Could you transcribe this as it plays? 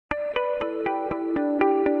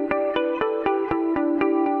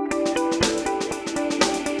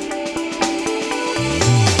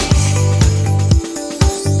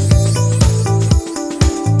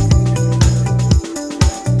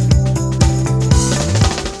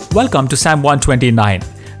Welcome to Psalm 129.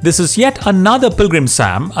 This is yet another pilgrim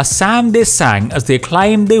psalm, a psalm they sang as they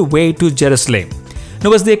climbed their way to Jerusalem.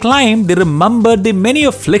 Now, as they climbed, they remembered the many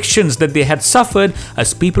afflictions that they had suffered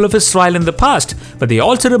as people of Israel in the past, but they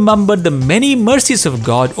also remembered the many mercies of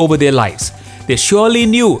God over their lives. They surely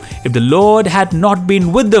knew if the Lord had not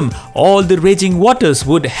been with them, all the raging waters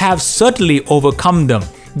would have certainly overcome them.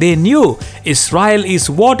 They knew Israel is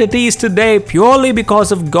what it is today purely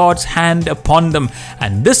because of God's hand upon them,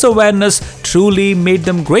 and this awareness truly made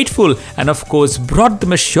them grateful and of course brought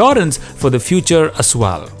them assurance for the future as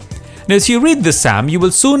well. Now, as you read this psalm, you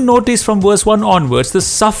will soon notice from verse 1 onwards the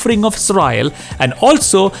suffering of Israel and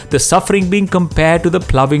also the suffering being compared to the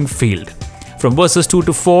plowing field. From verses 2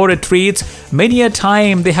 to 4, it reads, "Many a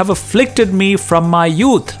time they have afflicted me from my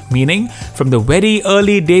youth," meaning from the very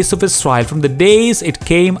early days of Israel, from the days it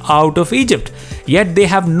came out of Egypt. "Yet they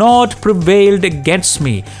have not prevailed against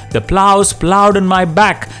me. The plows plowed on my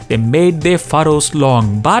back, they made their furrows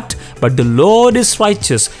long. But the Lord is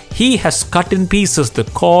righteous. He has cut in pieces the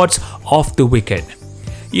cords of the wicked."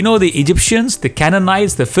 You know, the Egyptians, the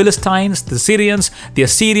Canaanites, the Philistines, the Syrians, the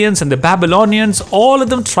Assyrians, and the Babylonians, all of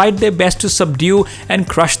them tried their best to subdue and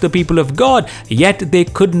crush the people of God, yet they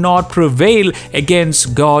could not prevail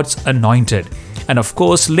against God's anointed. And of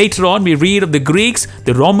course, later on, we read of the Greeks,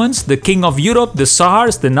 the Romans, the king of Europe, the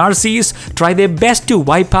Tsars, the Nazis, try their best to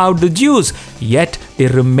wipe out the Jews, yet they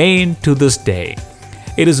remain to this day.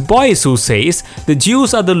 It is Boyce who says the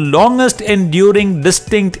Jews are the longest enduring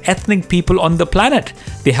distinct ethnic people on the planet.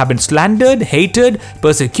 They have been slandered, hated,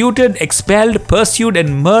 persecuted, expelled, pursued,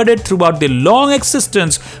 and murdered throughout their long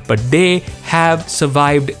existence, but they have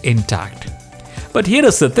survived intact. But here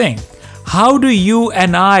is the thing. How do you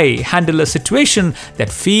and I handle a situation that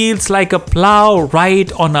feels like a plow right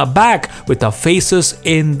on our back with our faces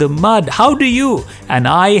in the mud? How do you and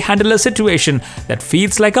I handle a situation that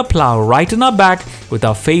feels like a plow right on our back with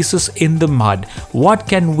our faces in the mud? What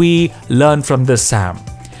can we learn from this psalm?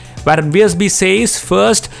 Warren Wiersbe says,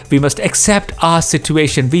 first, we must accept our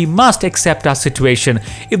situation. We must accept our situation.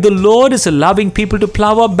 If the Lord is allowing people to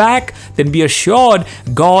plow our back, then be assured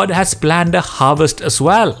God has planned a harvest as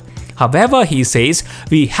well. However, he says,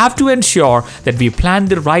 we have to ensure that we plant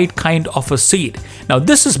the right kind of a seed. Now,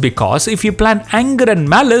 this is because if you plant anger and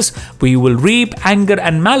malice, we will reap anger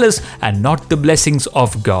and malice and not the blessings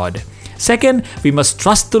of God. Second, we must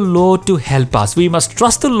trust the Lord to help us. We must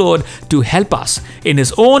trust the Lord to help us. In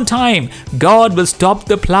His own time, God will stop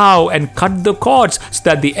the plow and cut the cords so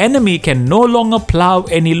that the enemy can no longer plow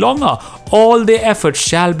any longer. All their efforts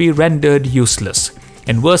shall be rendered useless.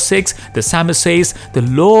 In verse 6, the psalmist says, "The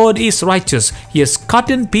Lord is righteous. He has cut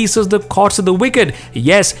in pieces the cords of the wicked.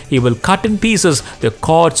 Yes, He will cut in pieces the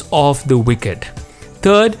cords of the wicked."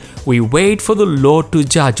 Third, we wait for the Lord to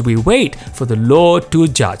judge. We wait for the Lord to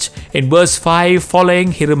judge. In verse 5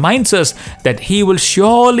 following, he reminds us that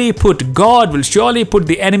God will surely put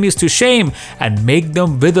the enemies to shame and make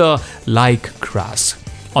them wither like grass.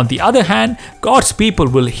 On the other hand, God's people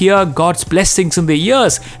will hear God's blessings in their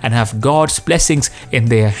ears and have God's blessings in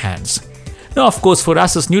their hands. Now, of course, for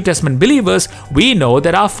us as New Testament believers, we know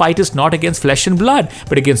that our fight is not against flesh and blood,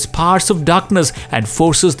 but against powers of darkness and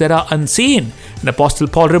forces that are unseen. And Apostle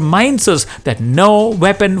Paul reminds us that no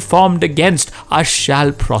weapon formed against us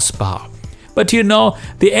shall prosper. But you know,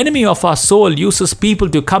 the enemy of our soul uses people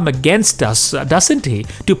to come against us, doesn't he?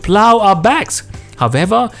 To plow our backs.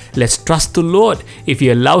 However, let's trust the Lord. If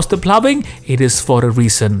He allows the plowing, it is for a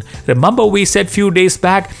reason. Remember, we said few days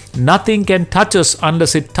back, nothing can touch us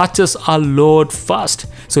unless it touches our Lord first.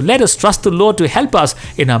 So let us trust the Lord to help us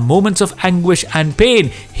in our moments of anguish and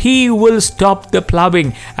pain. He will stop the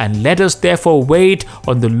plowing, and let us therefore wait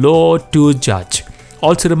on the Lord to judge.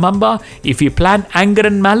 Also remember, if we plant anger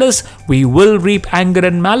and malice, we will reap anger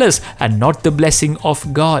and malice and not the blessing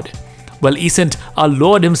of God. Well, isn't our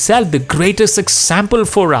Lord Himself the greatest example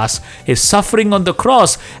for us? His suffering on the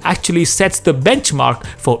cross actually sets the benchmark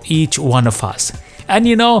for each one of us. And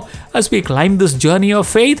you know, as we climb this journey of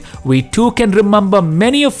faith, we too can remember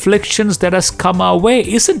many afflictions that has come our way,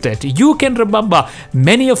 isn't it? You can remember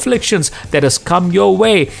many afflictions that has come your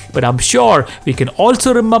way, but I'm sure we can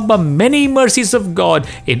also remember many mercies of God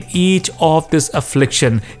in each of this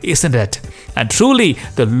affliction, isn't it? And truly,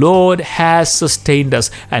 the Lord has sustained us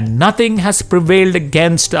and nothing has prevailed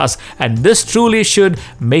against us, and this truly should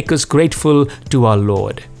make us grateful to our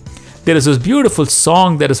Lord. There is this beautiful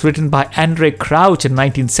song that is written by Andraé Crouch in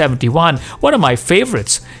 1971, one of my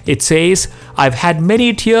favorites. It says, "I've had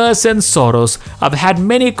many tears and sorrows. I've had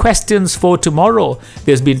many questions for tomorrow.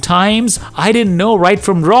 There's been times I didn't know right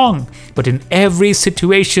from wrong. But in every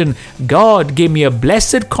situation, God gave me a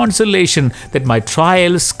blessed consolation that my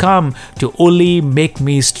trials come to only make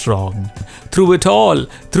me strong. Through it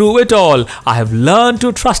all, I have learned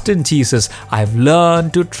to trust in Jesus. I have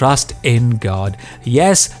learned to trust in God.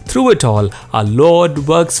 Yes, through it all, our Lord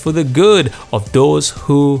works for the good of those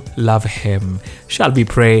who love Him." Shall we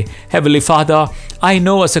pray? Heavenly Father, I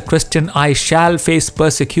know as a Christian I shall face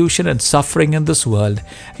persecution and suffering in this world.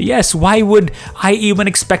 Yes, why would I even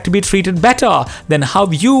expect to be treated better than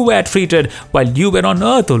how you were treated while you were on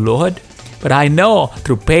earth, O Lord? But I know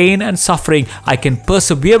through pain and suffering, I can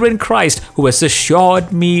persevere in Christ who has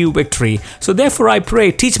assured me victory. So therefore I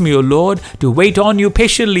pray, teach me, O Lord, to wait on you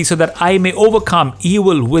patiently so that I may overcome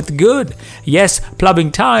evil with good. Yes,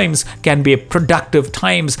 ploughing times can be productive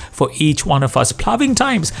times for each one of us. Ploughing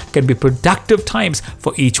times can be productive times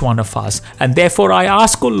for each one of us. And therefore I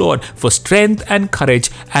ask, O Lord, for strength and courage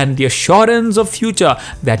and the assurance of future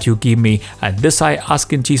that you give me. And this I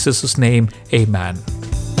ask in Jesus' name. Amen.